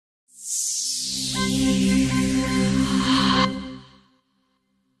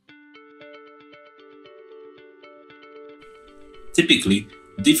Typically,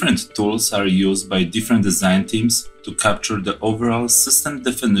 different tools are used by different design teams to capture the overall system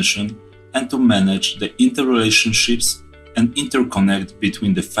definition and to manage the interrelationships and interconnect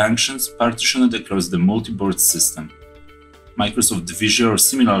between the functions partitioned across the multi-board system. Microsoft Visio or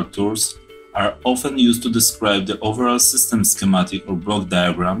similar tools are often used to describe the overall system schematic or block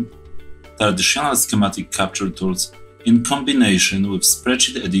diagram. Traditional schematic capture tools, in combination with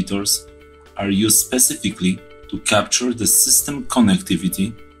spreadsheet editors, are used specifically to capture the system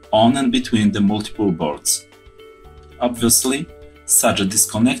connectivity on and between the multiple boards. Obviously, such a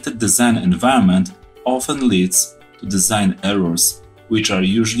disconnected design environment often leads to design errors, which are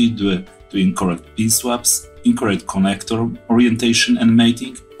usually due to incorrect pin swaps, incorrect connector orientation and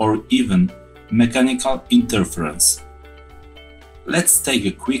mating, or even mechanical interference. Let's take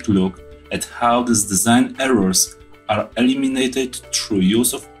a quick look at how these design errors are eliminated through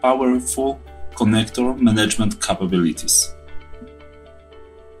use of powerful connector management capabilities.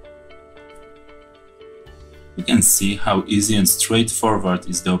 We can see how easy and straightforward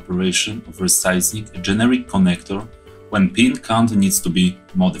is the operation of resizing a generic connector when pin count needs to be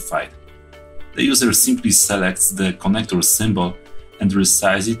modified. The user simply selects the connector symbol and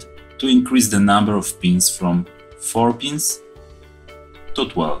resizes it to increase the number of pins from 4 pins to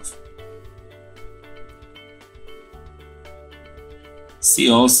 12. See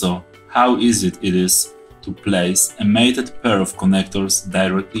also how easy it is to place a mated pair of connectors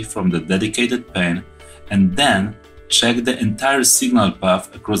directly from the dedicated pane and then check the entire signal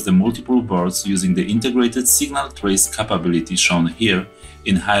path across the multiple boards using the integrated signal trace capability shown here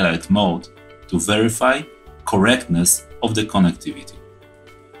in highlight mode to verify correctness of the connectivity.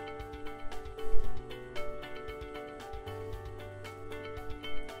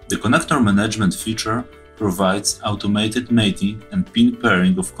 The connector management feature provides automated mating and pin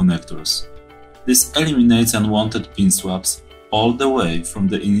pairing of connectors. This eliminates unwanted pin swaps all the way from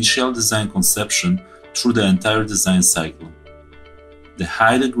the initial design conception through the entire design cycle. The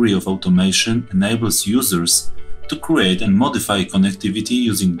high degree of automation enables users to create and modify connectivity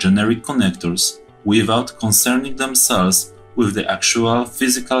using generic connectors without concerning themselves with the actual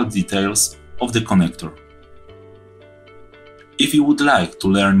physical details of the connector. If you would like to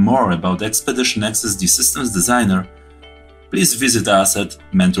learn more about Xpedition XSD Systems Designer, please visit us at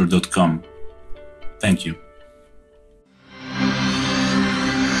mentor.com. Thank you.